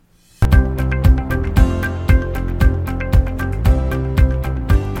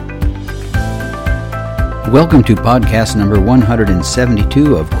Welcome to podcast number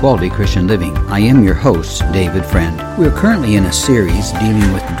 172 of Quality Christian Living. I am your host, David Friend. We are currently in a series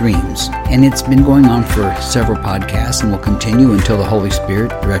dealing with dreams, and it's been going on for several podcasts and will continue until the Holy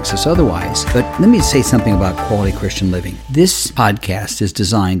Spirit directs us otherwise. But let me say something about Quality Christian Living. This podcast is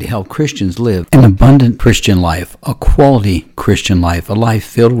designed to help Christians live an abundant Christian life, a quality Christian life, a life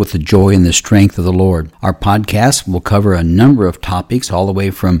filled with the joy and the strength of the Lord. Our podcast will cover a number of topics all the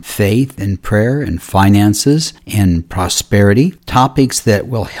way from faith and prayer and finances and prosperity, topics that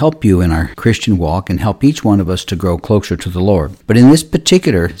will help you in our Christian walk and help each one of us to grow closer to the Lord. But in this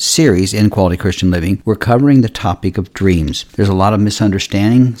particular series in Quality Christian Living, we're covering the topic of dreams. There's a lot of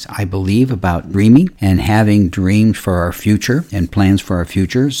misunderstandings, I believe, about dreaming and having dreams for our future and plans for our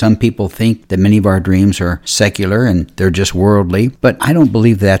future. Some people think that many of our dreams are secular and they're just worldly, but I don't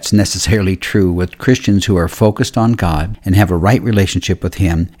believe that's necessarily true with Christians who are focused on God and have a right relationship with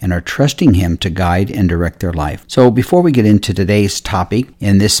Him and are trusting Him to guide and direct their life. So before we get into today's topic,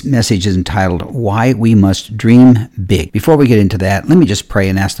 and this message is entitled, Why We Must Dream Big. Before we get into that, let me just pray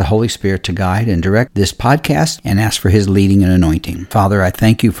and ask the Holy Spirit to guide and direct this podcast and ask for His leading and anointing. Father, I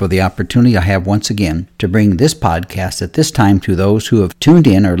thank You for the opportunity I have once again to bring this podcast at this time to those who have tuned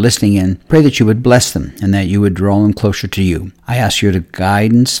in or listening in. Pray that You would bless them and that You would draw them closer to You. I ask Your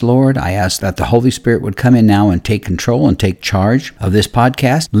guidance, Lord. I ask that the Holy Spirit would come in now and take control and take charge of this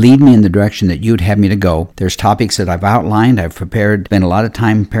podcast. Lead me in the direction that You'd have me to go. There's topics that I've outlined. I've prepared, spent a lot of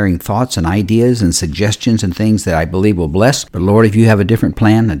time preparing thoughts and ideas and suggestions and things that I believe will bless. But Lord, if You have a different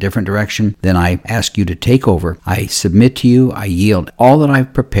plan, a different direction, then I ask You to take over. I submit to You. I yield all that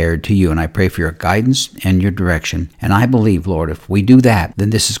I've prepared to You, and I pray for Your guidance and Your direction. And I believe, Lord, if we do that, then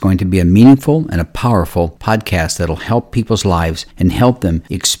this is going to be a meaningful and a powerful podcast that'll help people's lives and help them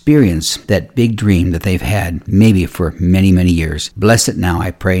experience that big dream that they've had maybe for many, many years. Bless it now,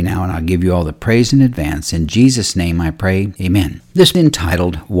 I pray now, and I'll give You all the praise in advance. In Jesus' name I pray, amen. This is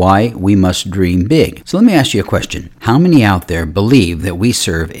entitled, Why We Must Dream Big. So let me ask you a question. How many out there believe that we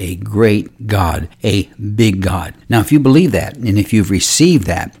serve a great God, a big God? Now, if you believe that, and if you've received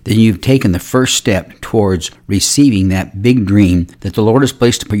that, then you've taken the first step towards receiving that big dream that the Lord has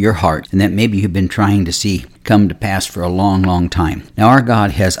placed upon your heart and that maybe you've been trying to see come to pass for a long, long time. Now, our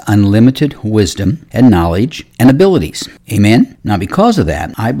God has unlimited wisdom and knowledge and abilities. Amen? Now, because of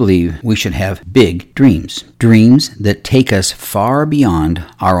that, I believe we should have big dreams. Dreams that take us far beyond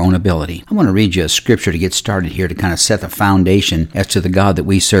our own ability. I want to read you a scripture to get started here to kind of set the foundation as to the God that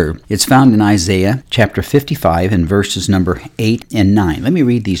we serve. It's found in Isaiah chapter 55 and verses number 8 and 9. Let me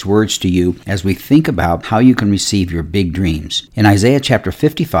read these words to you as we think about how you can receive your big dreams. In Isaiah chapter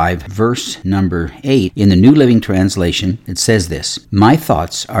 55, verse number 8, in the New Living Translation, it says this, My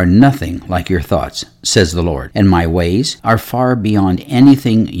thoughts are nothing like your thoughts, says the Lord, and my ways are far beyond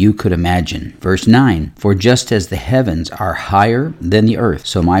anything you could imagine. Verse 9, For just as the heavens are higher than the earth,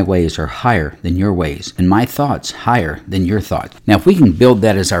 so my ways are higher than your ways, and my thoughts higher than your thoughts. Now, if we can build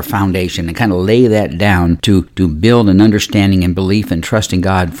that as our foundation and kind of lay that down to build an understanding and belief and trust in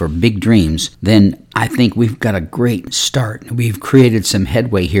God for big dreams, then I think we've got a great start. We've created some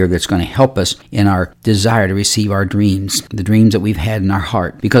headway here that's going to help us in our desire to receive our dreams, the dreams that we've had in our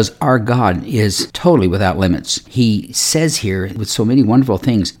heart, because our God is totally without limits. He says here with so many wonderful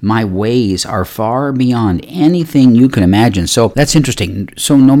things, my ways are far beyond anything you can imagine. So that's interesting.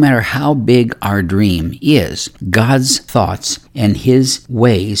 So no matter how big our dream is, God's thoughts and His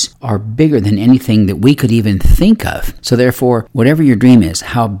ways are bigger than anything that we could even think of. So therefore, whatever your dream is,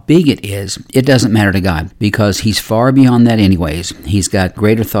 how big it is, it doesn't matter to God because He's far beyond that anyways. He's got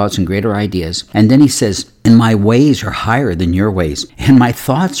greater thoughts and greater ideas. And then He says, and my ways are higher than your ways, and my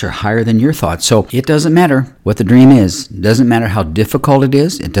thoughts are higher than your thoughts. So it doesn't matter what the dream is. It doesn't matter how difficult it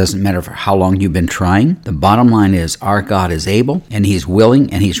is. It doesn't matter for how long you've been trying. The bottom line is our God is able, and He's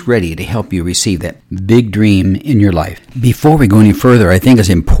willing, and He's ready to help you receive that big dream in your life. Before we go any further, I think it's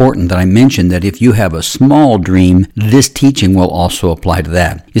important that I mention that if you have a small dream, this teaching will also apply to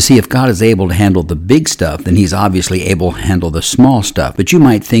that. You see, if God is able to handle the big stuff, then He's obviously able to handle the small stuff. But you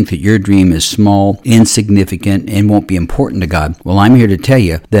might think that your dream is small, insignificant, and won't be important to God. Well, I'm here to tell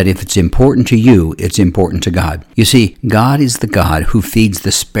you that if it's important to you, it's important to God. You see, God is the God who feeds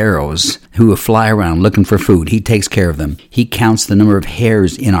the sparrows who fly around looking for food. He takes care of them. He counts the number of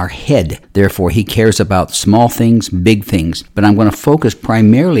hairs in our head. Therefore, He cares about small things, big things. But I'm going to focus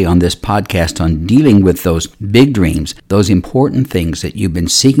primarily on this podcast on dealing with those big dreams, those important things that you've been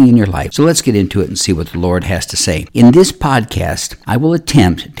seeking in your life. So let's get into it and see what the Lord has to say. In this podcast, I will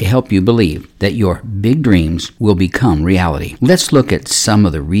attempt to help you believe that your big big dreams will become reality. Let's look at some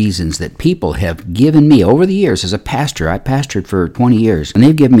of the reasons that people have given me over the years as a pastor. I pastored for 20 years, and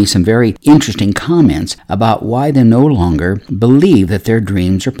they've given me some very interesting comments about why they no longer believe that their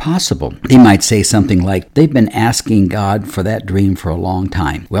dreams are possible. They might say something like, they've been asking God for that dream for a long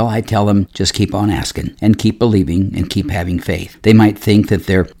time. Well, I tell them, just keep on asking and keep believing and keep having faith. They might think that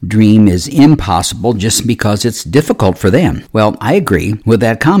their dream is impossible just because it's difficult for them. Well, I agree with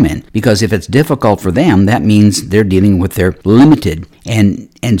that comment, because if it's difficult for them, that means they're dealing with their limited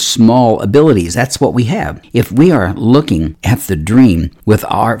and small abilities. That's what we have. If we are looking at the dream with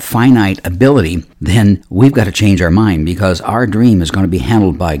our finite ability, then we've got to change our mind, because our dream is going to be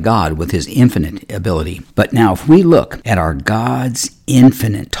handled by God with His infinite ability. But now if we look at our God's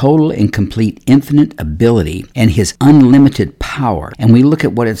infinite, total and complete infinite ability and His unlimited power, and we look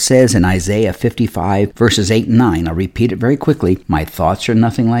at what it says in Isaiah 55 verses 8 and 9, I'll repeat it very quickly. My thoughts are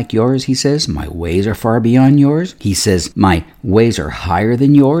nothing like yours, He says. My ways are far beyond yours. He says, my ways are higher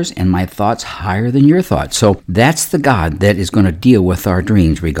than yours and my thoughts higher than your thoughts. So that's the God that is going to deal with our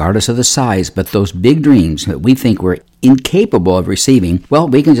dreams regardless of the size. But those big dreams that we think we're incapable of receiving, well,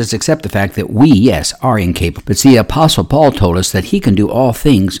 we can just accept the fact that we, yes, are incapable. But see, Apostle Paul told us that he can do all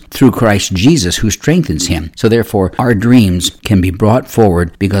things through Christ Jesus who strengthens him. So therefore, our dreams can be brought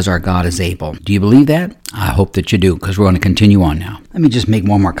forward because our God is able. Do you believe that? I hope that you do, because we're going to continue on now. Let me just make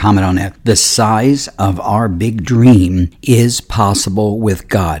one more comment on that. The size of our big dream is possible with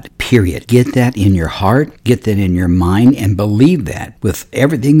God, period. Get that in your heart, get that in your mind, and believe that with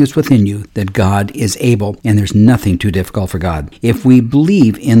everything that's within you, that God is able, and there's nothing too difficult for God. If we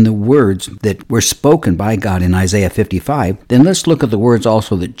believe in the words that were spoken by God in Isaiah 55, then let's look at the words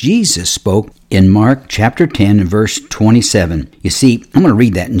also that Jesus spoke in Mark chapter 10 and verse 27. You see, I'm going to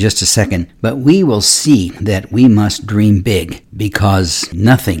read that in just a second, but we will see that we must dream big, because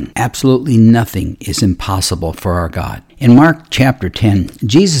nothing, absolutely nothing, is impossible for our God. In Mark chapter 10,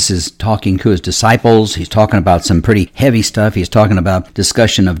 Jesus is talking to his disciples. He's talking about some pretty heavy stuff. He's talking about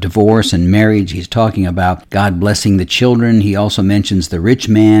discussion of divorce and marriage. He's talking about God blessing the children. He also mentions the rich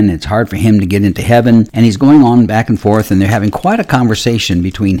man. It's hard for him to get into heaven. And he's going on back and forth, and they're having quite a conversation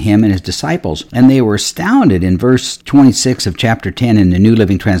between him and his disciples. And they were astounded in verse 26 of chapter 10 in the New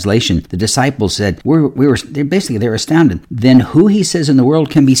Living Translation. The disciples said, they're astounded. Then who, he says, in the world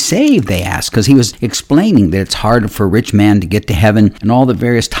can be saved, they asked, because he was explaining that it's hard for a rich man to get to heaven and all the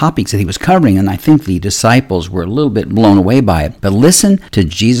various topics that he was covering. And I think the disciples were a little bit blown away by it. But listen to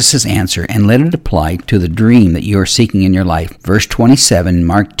Jesus' answer and let it apply to the dream that you are seeking in your life. Verse 27,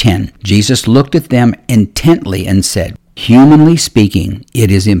 Mark 10, Jesus looked at them intently and said, humanly speaking,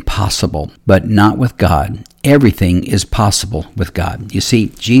 it is impossible, but not with God. Everything is possible with God. You see,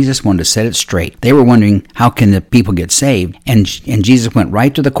 Jesus wanted to set it straight. They were wondering, how can the people get saved? And Jesus went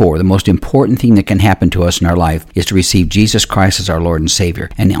right to the core. The most important thing that can happen to us in our life is to receive Jesus Christ as our Lord and Savior.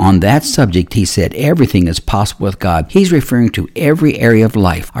 And on that subject, he said, everything is possible with God. He's referring to every area of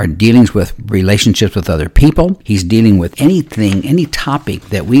life. Our dealings with relationships with other people. He's dealing with anything, any topic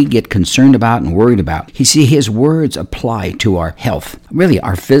that we get concerned about and worried about. You see, his words apply to our health, really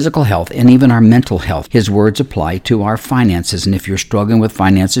our physical health and even our mental health. His words apply to our finances. And if you're struggling with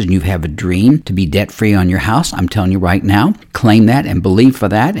finances and you have a dream to be debt-free on your house, I'm telling you right now, claim that and believe for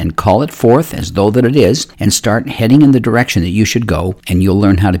that and call it forth as though that it is, and start heading in the direction that you should go, and you'll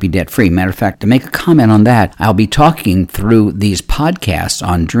learn how to be debt-free. Matter of fact, to make a comment on that, I'll be talking through these podcasts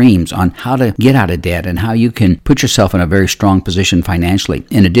on dreams, on how to get out of debt and how you can put yourself in a very strong position financially.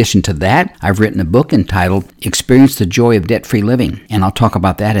 In addition to that, I've written a book entitled Experience the Joy of Debt-Free Living, and I'll talk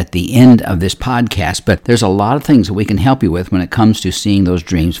about that at the end of this podcast. But there's a lot of things that we can help you with when it comes to seeing those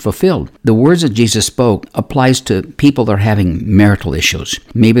dreams fulfilled. The words that Jesus spoke applies to people that are having marital issues.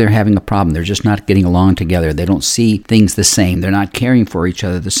 Maybe they're having a problem. They're just not getting along together. They don't see things the same. They're not caring for each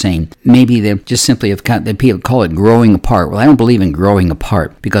other the same. Maybe they just simply have people call it growing apart. Well, I don't believe in growing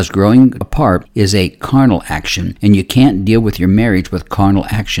apart, because growing apart is a carnal action, and you can't deal with your marriage with carnal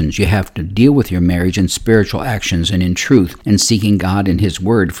actions. You have to deal with your marriage in spiritual actions and in truth and seeking God and His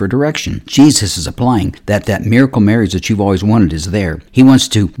Word for direction. Jesus is applying that miracle marriage that you've always wanted is there. He wants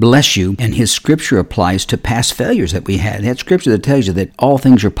to bless you, and His scripture applies to past failures that we had. That scripture that tells you that all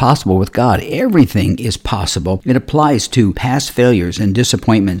things are possible with God. Everything is possible. It applies to past failures and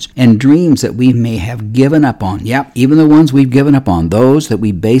disappointments and dreams that we may have given up on. Yep, even the ones we've given up on, those that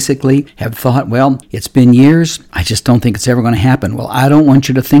we basically have thought, well, it's been years, I just don't think it's ever going to happen. Well, I don't want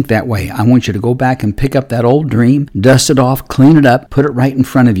you to think that way. I want you to go back and pick up that old dream, dust it off, clean it up, put it right in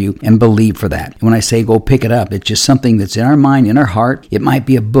front of you, and believe for that. And when I say go pick it up. It's just something that's in our mind, in our heart. It might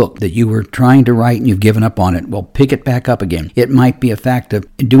be a book that you were trying to write and you've given up on it. Well, pick it back up again. It might be a fact of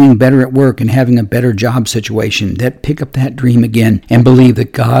doing better at work and having a better job situation. That pick up that dream again and believe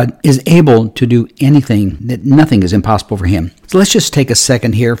that God is able to do anything, that nothing is impossible for him. So let's just take a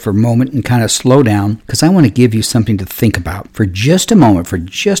second here for a moment and kind of slow down, because I want to give you something to think about. For just a moment, for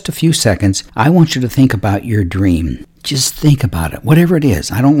just a few seconds, I want you to think about your dream. Just think about it, whatever it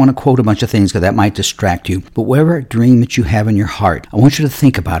is. I don't want to quote a bunch of things because that might distract you, but whatever dream that you have in your heart, I want you to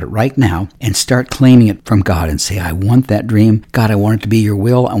think about it right now and start claiming it from God and say, I want that dream. God, I want it to be your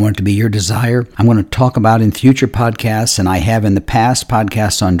will. I want it to be your desire. I'm going to talk about in future podcasts, and I have in the past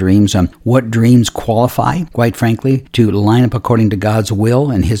podcasts on dreams, on what dreams qualify, quite frankly, to line up according to God's will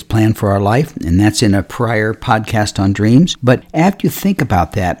and his plan for our life, and that's in a prior podcast on dreams. But after you think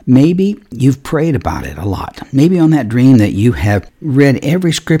about that, maybe you've prayed about it a lot. Maybe on that dream that you have read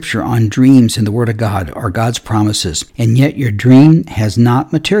every scripture on dreams in the Word of God or God's promises, and yet your dream has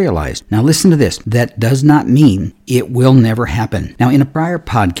not materialized. Now listen to this. That does not mean it will never happen. Now, in a prior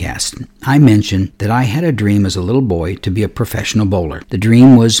podcast, I mentioned that I had a dream as a little boy to be a professional bowler. The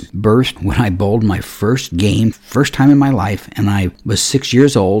dream was birthed when I bowled my first game, first time in my life, and I was 6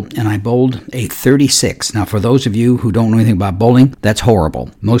 years old, and I bowled a 36. Now, for those of you who don't know anything about bowling, that's horrible.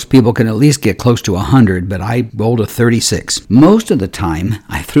 Most people can at least get close to 100, but I bowled a 36. Most of the time,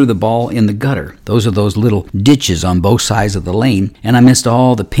 I threw the ball in the gutter. Those are those little ditches on both sides of the lane, and I missed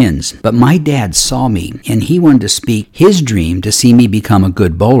all the pins. But my dad saw me, and he wanted to speak his dream to see me become a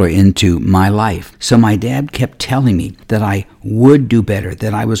good bowler into my life. So my dad kept telling me that I would do better,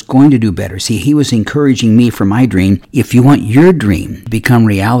 that I was going to do better. See, he was encouraging me for my dream. If you want your dream to become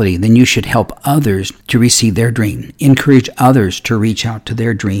reality, then you should help others to receive their dream. Encourage others to reach out to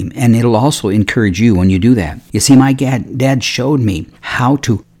their dream, and it'll also encourage you when you do that. You see, my dad showed me how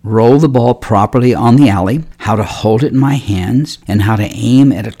to roll the ball properly on the alley, how to hold it in my hands, and how to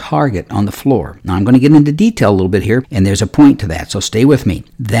aim at a target on the floor. Now, I'm going to get into detail a little bit here, and there's a point to that, so stay with me.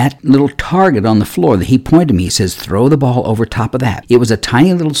 That little target on the floor that he pointed to me, he says, throw the ball over top of that. It was a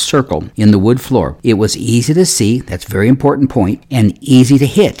tiny little circle in the wood floor. It was easy to see, that's a very important point, and easy to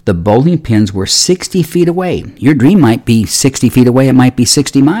hit. The bowling pins were 60 feet away. Your dream might be 60 feet away, it might be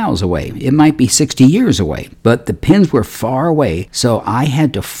 60 miles away, it might be 60 years away, but the pins were far away, so I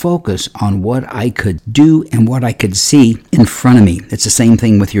had to focus on what I could do and what I could see in front of me. It's the same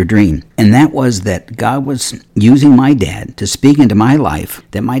thing with your dream. And that was that God was using my dad to speak into my life,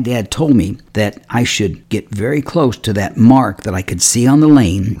 that my dad told me that I should get very close to that mark that I could see on the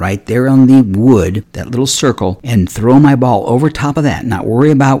lane, right there on the wood, that little circle, and throw my ball over top of that, not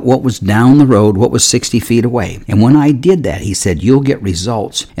worry about what was down the road, what was 60 feet away. And when I did that, he said, you'll get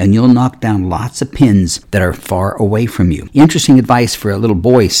results and you'll knock down lots of pins that are far away from you. Interesting advice for a little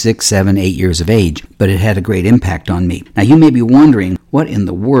boy, 6, 7, 8 years of age, but it had a great impact on me. Now, you may be wondering, what in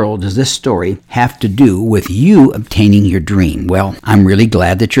the world does this story have to do with you obtaining your dream? Well, I'm really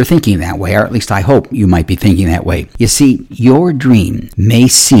glad that you're thinking that way, or at least I hope you might be thinking that way. You see, your dream may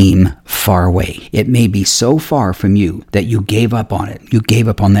seem far away. It may be so far from you that you gave up on it. You gave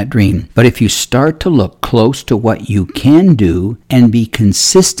up on that dream. But if you start to look close to what you can do and be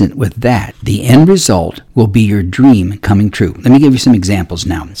consistent with that, the end result will be your dream coming true. Let me give you some examples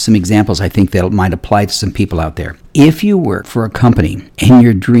now. Some examples I think that might apply to some people out there. If you work for a company and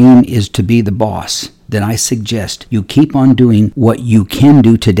your dream is to be the boss, then I suggest you keep on doing what you can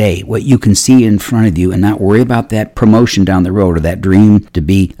do today, what you can see in front of you, and not worry about that promotion down the road or that dream to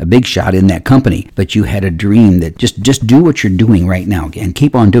be a big shot in that company. But you had a dream that just do what you're doing right now and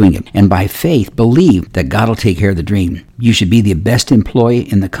keep on doing it. And by faith, believe that God will take care of the dream. You should be the best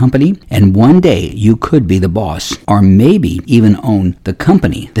employee in the company, and one day you could be the boss, or maybe even own the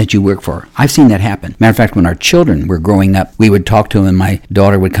company that you work for. I've seen that happen. Matter of fact, when our children were growing up, we would talk to them, and my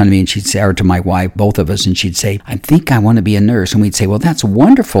daughter would come to me and she'd say, or to my wife, both of us, and she'd say, I think I want to be a nurse. And we'd say, well, that's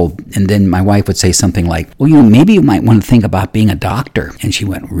wonderful. And then my wife would say something like, well, maybe you might want to think about being a doctor. And she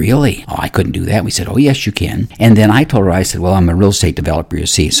went, really? Oh, I couldn't do that. We said, oh, yes, you can. And then I told her, I said, well, I'm a real estate developer, you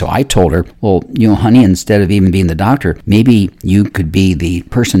see. So I told her, well, honey, instead of even being the doctor, maybe you could be the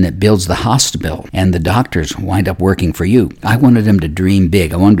person that builds the hospital and the doctors wind up working for you. I wanted them to dream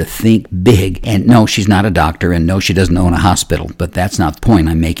big. I wanted them to think big. And no, she's not a doctor, and no, she doesn't own a hospital, but that's not the point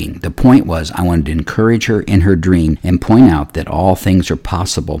I'm making. The point was I wanted to encourage her in her dream and point out that all things are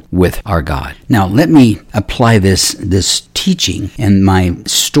possible with our God. Now, let me apply this teaching and my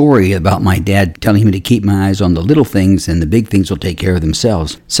story about my dad telling me to keep my eyes on the little things and the big things will take care of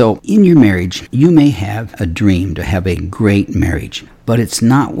themselves. So in your marriage, you may have a dream to have a great marriage, but it's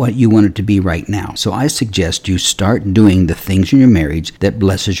not what you want it to be right now. So I suggest you start doing the things in your marriage that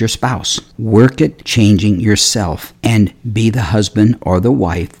blesses your spouse. Work at changing yourself and be the husband or the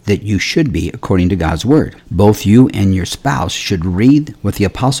wife that you should be according to God's Word. Both you and your spouse should read what the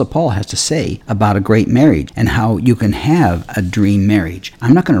Apostle Paul has to say about a great marriage and how you can have a dream marriage.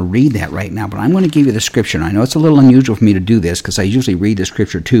 I'm not going to read that right now, but I'm going to give you the scripture. And I know it's a little unusual for me to do this because I usually read the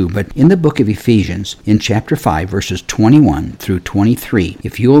scripture too, but in the book of Ephesians, in chapter 5, verses 21 through 23,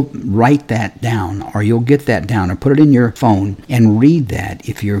 if you'll write that down or you'll get that down or put it in your phone and read that,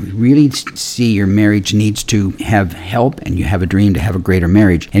 if you really see your marriage needs to have help and you have a dream to have a greater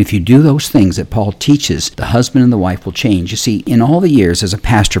marriage, and if you do those things that Paul teaches, the husband and the wife will change. You see, in all the years as a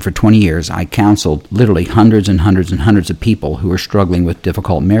pastor for 20 years, I counseled literally hundreds and hundreds and hundreds of people who are struggling with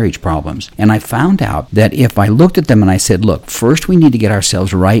difficult marriage problems. And I found out that if I looked at them and I said, look, first we need to get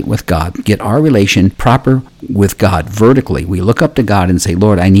ourselves right with God, get our relation proper with God vertically. We look up to God and say,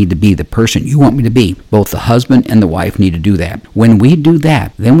 Lord, I need to be the person you want me to be. Both the husband and the wife need to do that. When we do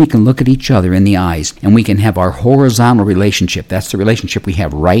that, then we can look at each other in the eyes and we can have our horizontal relationship. That's the relationship we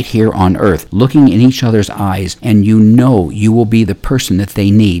have right here on earth, looking in each other's eyes, and you know you will be the person that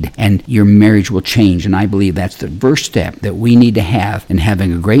they need and your marriage will change. And I believe that's the first step that we need to have in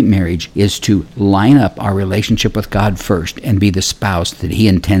having a great marriage, is to line up our relationship with God first and be the spouse that He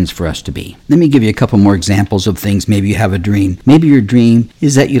intends for us to be. Let me give you a couple more examples of things. Maybe you have a dream. Maybe your dream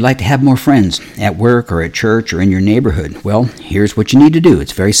is that you'd like to have more friends at work or at church or in your neighborhood. Well, here's what you need to do.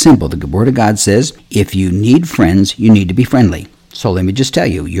 It's very simple. The Word of God says, if you need friends, you need to be friendly. So let me just tell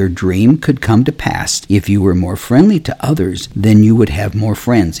you, your dream could come to pass if you were more friendly to others, then you would have more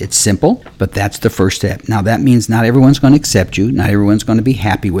friends. It's simple, but that's the first step. Now that means not everyone's going to accept you, not everyone's going to be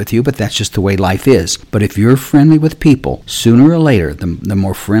happy with you, but that's just the way life is. But if you're friendly with people, sooner or later, the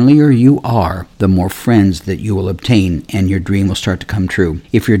more friendlier you are, the more friends that you will obtain, and your dream will start to come true.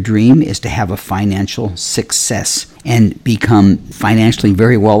 If your dream is to have a financial success and become financially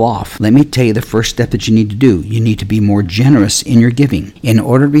very well off, let me tell you the first step that you need to do. You need to be more generous in your giving. In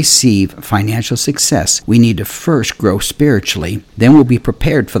order to receive financial success, we need to first grow spiritually. Then we'll be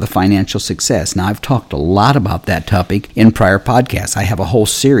prepared for the financial success. Now, I've talked a lot about that topic in prior podcasts. I have a whole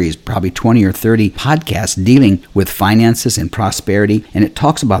series, probably 20 or 30 podcasts dealing with finances and prosperity, and it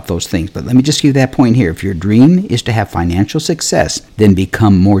talks about those things. But let me just give you that point here. If your dream is to have financial success, then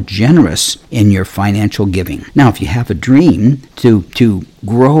become more generous in your financial giving. Now, if you have a dream to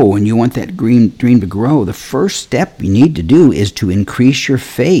grow and you want that dream to grow, the first step you need to do is to increase your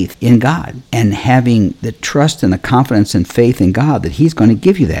faith in God and having the trust and the confidence and faith in God that He's going to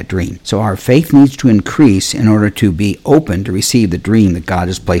give you that dream. So our faith needs to increase in order to be open to receive the dream that God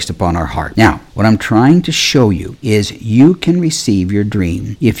has placed upon our heart. Now, what I'm trying to show you is you can receive your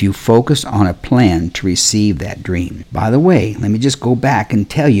dream if you focus on a plan to receive that dream. By the way, let me just go back and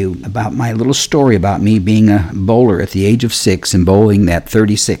tell you about my little story about me being a bowler at the age of 6 and bowling that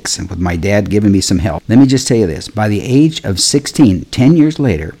 36, and with my dad giving me some help. Let me just tell you this. By the age of 16, 10 years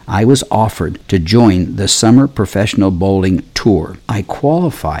later, I was offered to join the Summer Professional Bowling Tour. I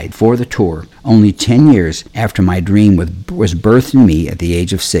qualified for the tour only 10 years after my dream was birthed in me at the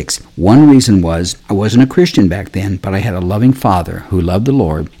age of 6. One reason was I wasn't a Christian back then, but I had a loving father who loved the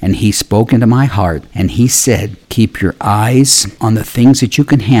Lord, and he spoke into my heart, and he said, keep your eyes on the things that you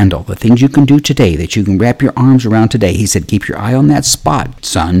can handle, the things you can do today, that you can wrap your arms around today. He said, keep your eye on that spot,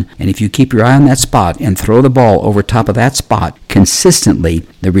 son, and if you keep your eye on that spot and throw the ball over top of that spot consistently,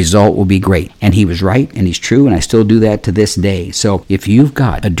 the result will be great. And he was right, and he's true, and I still do that to this day. So if you've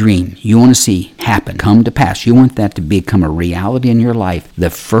got a dream you want to see happen, come to pass, you want that to become a reality in your life, the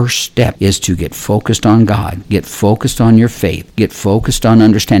first step is to get focused on God, get focused on your faith, get focused on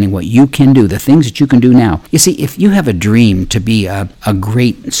understanding what you can do, the things that you can do now. You see, if you have a dream to be a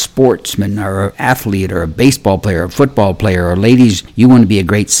great sportsman or an athlete or a baseball player or a football player, or ladies, you want to be a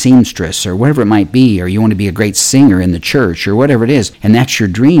great seamstress or whatever it might be, or you want to be a great singer in the church or whatever it is, and that's your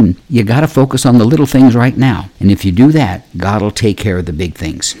dream, you got to focus on the little things right now. And if you do that, God will take care of the big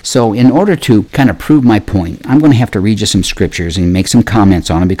things. So in order to kind of prove my point, I'm going to have to read you some scriptures and make some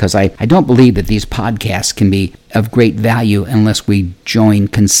comments on them, because I don't believe that these podcasts can be of great value unless we join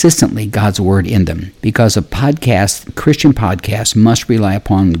consistently God's Word in them. Because a Christian podcast must rely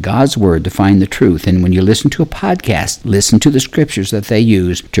upon God's Word to find the truth. And when you listen to a podcast, listen to the scriptures that they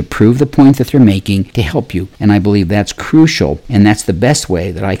use to prove the point that they're making to help you. And I believe that's crucial, and that's the best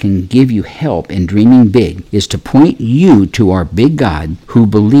way that I can give you help in dreaming big, is to point you to our big God who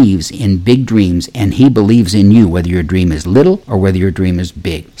believes in big dreams, and He believes in you, whether your dream is little or whether your dream is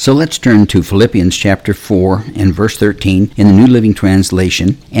big. So let's turn to Philippians chapter 4 and verse 13 in the New Living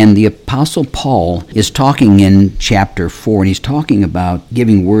Translation. And the Apostle Paul is talking in chapter 4, and he's talking about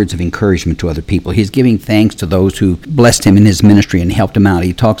giving words of encouragement to other people. He's giving thanks to those who blessed him in his ministry and helped him out.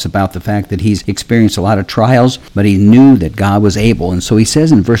 He talks about the fact that he's experienced a lot of trials, but he knew that God was able. And so he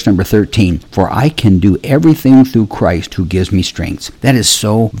says in verse number 13, "For I can do everything through Christ who gives me strength." That is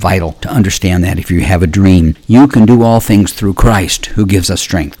so vital to understand that if you have a dream. You can do all things through Christ who gives us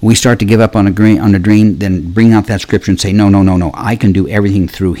strength. We start to give up on a dream, then bring out that scripture and say, no, I can do everything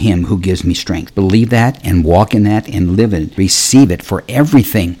through Him who gives me strength. Believe that and walk in that and live it. Receive it for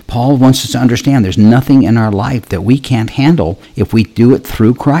everything. Paul wants us to understand there's nothing in our life that we can't handle if we do it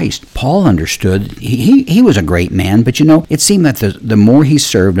through Christ. Paul understood. He was a great man, but it seemed that the more he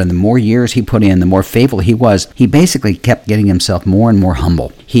served and the more years he put in, the more faithful he was, he basically kept getting himself more and more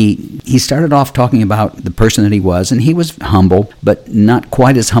humble. He started off talking about the person that he was, and he was humble, but not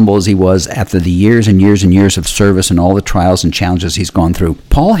quite as humble as he was after the years and years and years of service and all the trials and challenges he's gone through.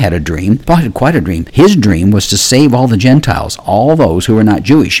 Paul had a dream. Paul had quite a dream. His dream was to save all the Gentiles, all those who were not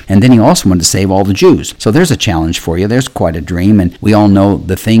Jewish, and then he also wanted to save all the Jews. So there's a challenge for you. There's quite a dream, and we all know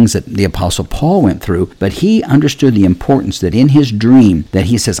the things that the Apostle Paul went through, but he understood the importance that in his dream that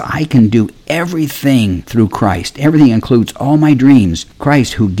he says, I can do everything through Christ. Everything includes all my dreams.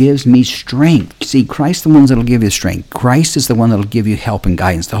 Christ who gives me strength. See, Christ is the one that will give you strength. Christ is the one that will give you help and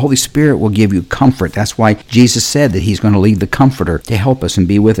guidance. The Holy Spirit will give you comfort. That's why Jesus said that He's going to leave the Comforter to help us and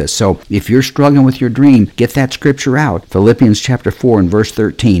be with us. So if you're struggling with your dream, get that scripture out, Philippians chapter 4 and verse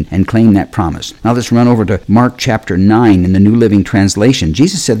 13, and claim that promise. Now let's run over to Mark chapter 9 in the New Living Translation.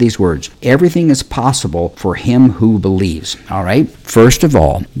 Jesus said these words, "Everything is possible for him who believes." All right? First of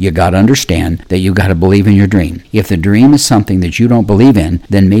all, you got to understand that you got to believe in your dream. If the dream is something that you don't believe in,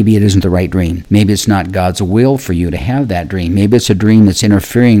 then maybe it isn't the right dream. Maybe it's not God's will for you to have that dream. Maybe it's a dream that's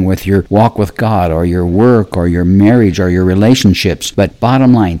interfering with your walk with God or your work or your marriage or your relationships. But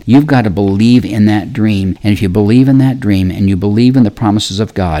bottom line, you've got to believe in that dream. And if you believe in that dream and you believe in the promises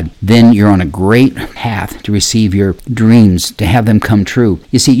of God, then you're on a great path to receive your dreams, to have them come true.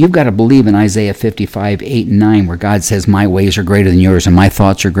 You see, you've got to believe in Isaiah 55, 8 and 9, where God says, "My ways are greater than yours and my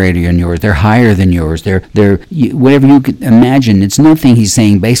thoughts are greater than yours." They're higher than yours. They're whatever you could imagine. It's nothing, he's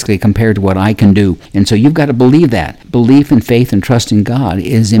saying, basically compared to what I can do. And so you've got to believe that. Belief and faith and trust in God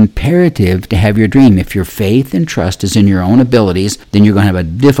is imperative to have your dream. If your faith and trust is in your own abilities, then you're going to have a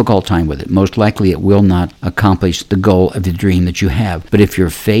difficult time with it. Most likely it will not accomplish the goal of the dream that you have. But if your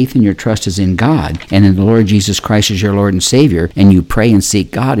faith and your trust is in God and in the Lord Jesus Christ as your Lord and Savior, and you pray and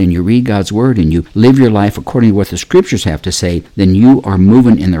seek God and you read God's Word and you live your life according to what the Scriptures have to say, then you are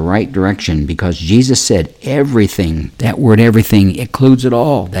moving in the right direction, because Jesus said everything. That word everything includes it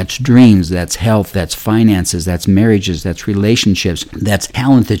all. That's dreams, that's health, that's finances, that's marriages, that's relationships, that's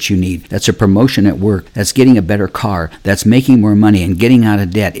talent that you need, that's a promotion at work, that's getting a better car, that's making more money and getting out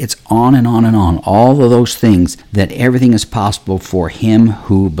of debt. It's on and on and on. All of those things, that everything is possible for him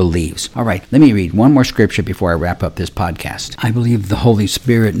who believes. All right, let me read one more scripture before I wrap up this podcast. I believe the Holy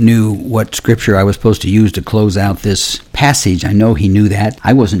Spirit knew what scripture I was supposed to use to close out this passage. I know he knew that.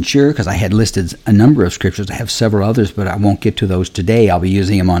 I wasn't sure because I had listed a number of scriptures. I have several others, but I won't get to those today. I'll be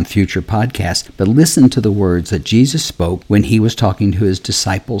using them on future podcasts. But listen to the words that Jesus spoke when he was talking to his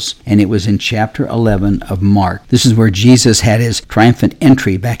disciples, and it was in chapter 11 of Mark. This is where Jesus had his triumphant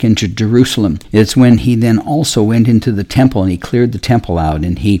entry back into Jerusalem. It's when he then also went into the temple and he cleared the temple out,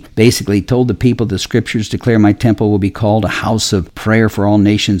 and he basically told the people, the scriptures declare my temple will be called a house of prayer for all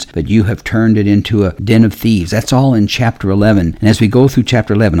nations, but you have turned it into a den of thieves. That's all in chapter 11. And as we go through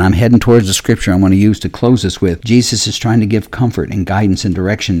chapter 11, I'm heading towards the scripture I want to use to close this with. Jesus is trying to give comfort and guidance and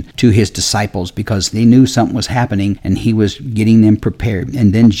direction to his disciples because they knew something was happening and he was getting them prepared.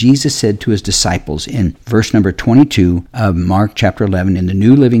 And then Jesus said to his disciples in verse number 22 of Mark chapter 11 in the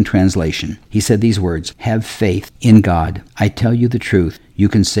New Living Translation, he said these words, "Have faith in God. I tell you the truth. You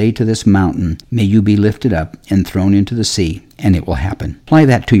can say to this mountain, may you be lifted up and thrown into the sea, and it will happen." Apply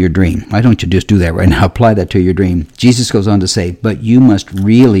that to your dream. Why don't you just do that right now? Apply that to your dream. Jesus goes on to say, but you must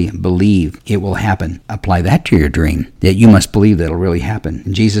really believe it will happen. Apply that to your dream, that you must believe that it'll really happen.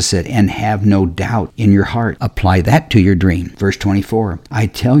 And Jesus said, and have no doubt in your heart. Apply that to your dream. Verse 24, I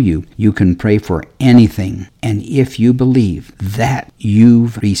tell you, you can pray for anything, And if you believe that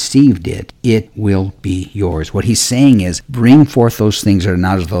you've received it, it will be yours. What he's saying is, bring forth those things that are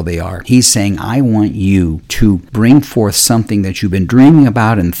not as though they are. He's saying, I want you to bring forth something that you've been dreaming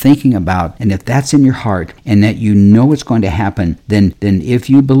about and thinking about. And if that's in your heart and that you know it's going to happen, then if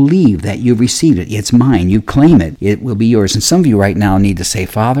you believe that you've received it, it's mine, you claim it, it will be yours. And some of you right now need to say,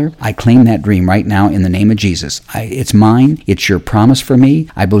 Father, I claim that dream right now in the name of Jesus. It's mine. It's your promise for me.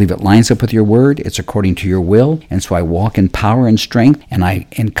 I believe it lines up with your word. It's according to your will. And so I walk in power and strength and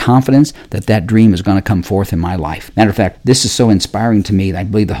in confidence that dream is going to come forth in my life. Matter of fact, this is so inspiring to me that I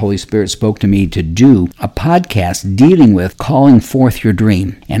believe the Holy Spirit spoke to me to do a podcast dealing with calling forth your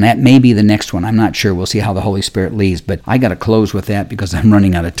dream. And that may be the next one. I'm not sure. We'll see how the Holy Spirit leads. But I got to close with that because I'm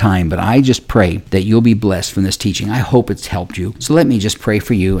running out of time. But I just pray that you'll be blessed from this teaching. I hope it's helped you. So let me just pray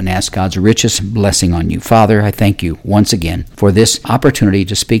for you and ask God's richest blessing on you. Father, I thank you once again for this opportunity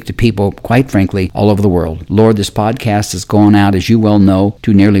to speak to people, quite frankly, all over the world. Lord, this podcast has gone out, as you well know,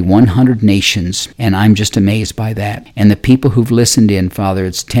 to nearly 100 nations, and I'm just amazed by that. And the people who've listened in, Father,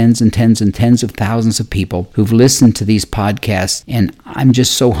 it's tens and tens and tens of thousands of people who've listened to these podcasts, and I'm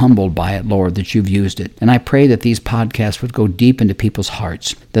just so humbled by it, Lord, that you've used it. And I pray that these podcasts would go deep into people's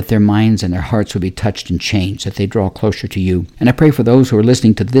hearts, that their minds and their hearts would be touched and changed, that they draw closer to you. And I pray for those who are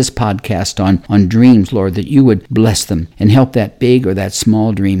listening to this podcast on dreams, Lord, that you would bless them and help that big or that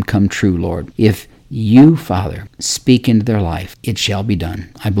small dream come true, Lord. If you, Father, speak into their life, it shall be done.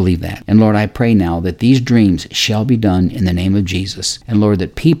 I believe that. And Lord, I pray now that these dreams shall be done in the name of Jesus. And Lord,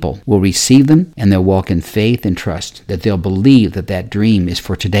 that people will receive them and they'll walk in faith and trust, that they'll believe that dream is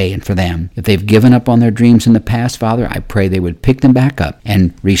for today and for them. If they've given up on their dreams in the past, Father, I pray they would pick them back up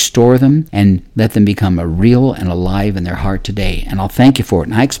and restore them and let them become a real and alive in their heart today. And I'll thank you for it.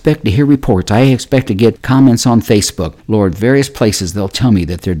 And I expect to hear reports. I expect to get comments on Facebook. Lord, various places they'll tell me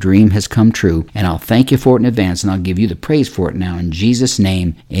that their dream has come true. And I'll thank you for it in advance, and I'll give you the praise for it now. In Jesus'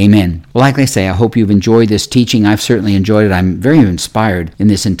 name, amen. Well, like I say, I hope you've enjoyed this teaching. I've certainly enjoyed it. I'm very inspired in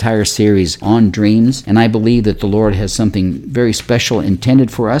this entire series on dreams, and I believe that the Lord has something very special intended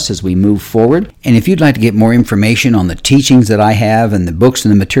for us as we move forward. And if you'd like to get more information on the teachings that I have and the books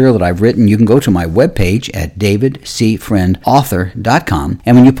and the material that I've written, you can go to my webpage at davidcfriendauthor.com.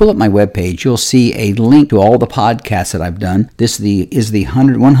 And when you pull up my webpage, you'll see a link to all the podcasts that I've done. This is the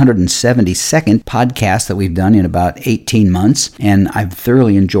 172nd podcast that we've done in about 18 months, and I've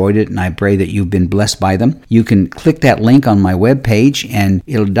thoroughly enjoyed it, and I pray that you've been blessed by them. You can click that link on my webpage, and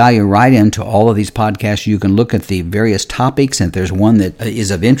it'll dial you right into all of these podcasts. You can look at the various topics, and if there's one that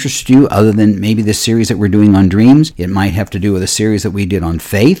is of interest to you, other than maybe the series that we're doing on dreams, it might have to do with a series that we did on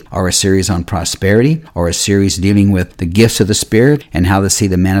faith, or a series on prosperity, or a series dealing with the gifts of the Spirit, and how to see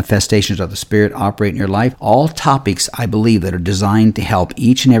the manifestations of the Spirit operate in your life. All topics, I believe, that are designed to help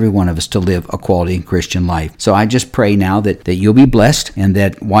each and every one of us to live a quality Christian life. So I just pray now that you'll be blessed, and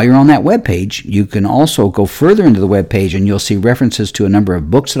that while you're on that webpage, you can also go further into the webpage and you'll see references to a number of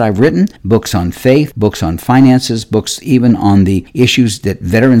books that I've written, books on faith, books on finances, books even on the issues that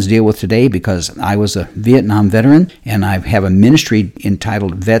veterans deal with today, because I was a Vietnam veteran, and I have a ministry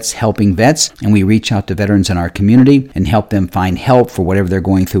entitled Vets Helping Vets, and we reach out to veterans in our community and help them find help for whatever they're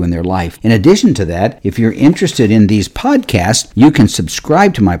going through in their life. In addition to that, if you're interested in these podcasts, you can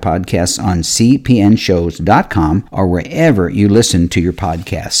subscribe to my podcasts on cpnshows.com or wherever you listen to your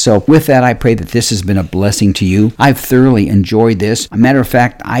podcasts. So with that, I pray that this has been a blessing to you. I've thoroughly enjoyed this. A matter of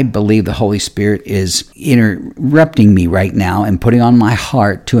fact, I believe the Holy Spirit is interrupting me right now and putting on my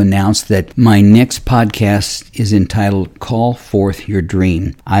heart to announce that my next podcast is entitled Call Forth Your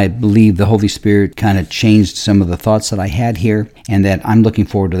Dream. I believe the Holy Spirit kind of changed some of the thoughts that I had here, and that I'm looking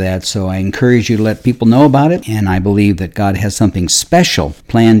forward to that. So I encourage you to let people know about it, and I believe that God has something special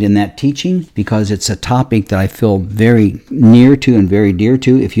planned in that teaching, because it's a topic that I feel very near to and very dear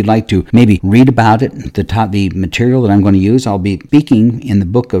to. If you'd like to maybe read about it, the material that I'm going to use, I'll be speaking in the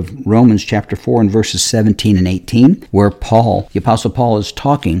book of Romans chapter 4 and verses 17 and 18, where the Apostle Paul is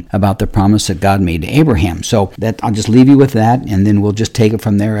talking about the promise that God made to Abraham. So that I'll just leave you with that, and then we'll just take it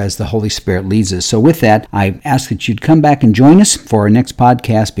from there as the Holy Spirit leads us. So with that, I ask that you'd come back and join us for our next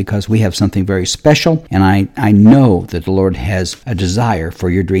podcast, because we have something very special, and I know that the Lord has a desire for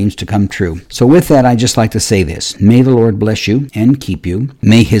your dreams to come true. So with that, I'd just like to say this. May the Lord bless you and keep you.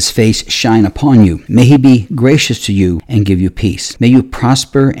 May His face shine upon you. May He be gracious to you and give you peace. May you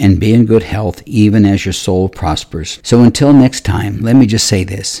prosper and be in good health, even as your soul prospers. So until next time, let me just say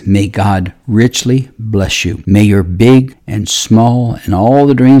this. May God richly bless you. May your big and small and all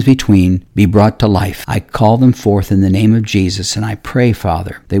the dreams between be brought to life. I call them forth in the name of Jesus, and I pray,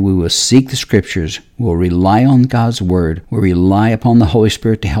 Father, that we will seek the Scriptures, we'll rely on God's Word, we'll rely upon the Holy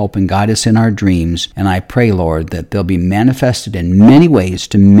Spirit to help and guide us in our dreams, and I pray, Lord, that they'll be manifested in many ways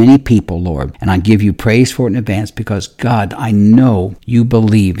to many people, Lord, and I give you praise for it in advance because, God, I know you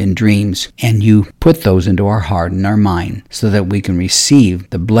believe in dreams, and you put those into our heart and our mind so that we can receive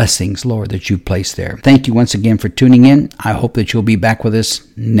the blessings, Lord, that you placed there. Thank you once again for tuning in. I hope that you'll be back with us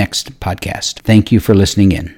next podcast. Thank you for listening in.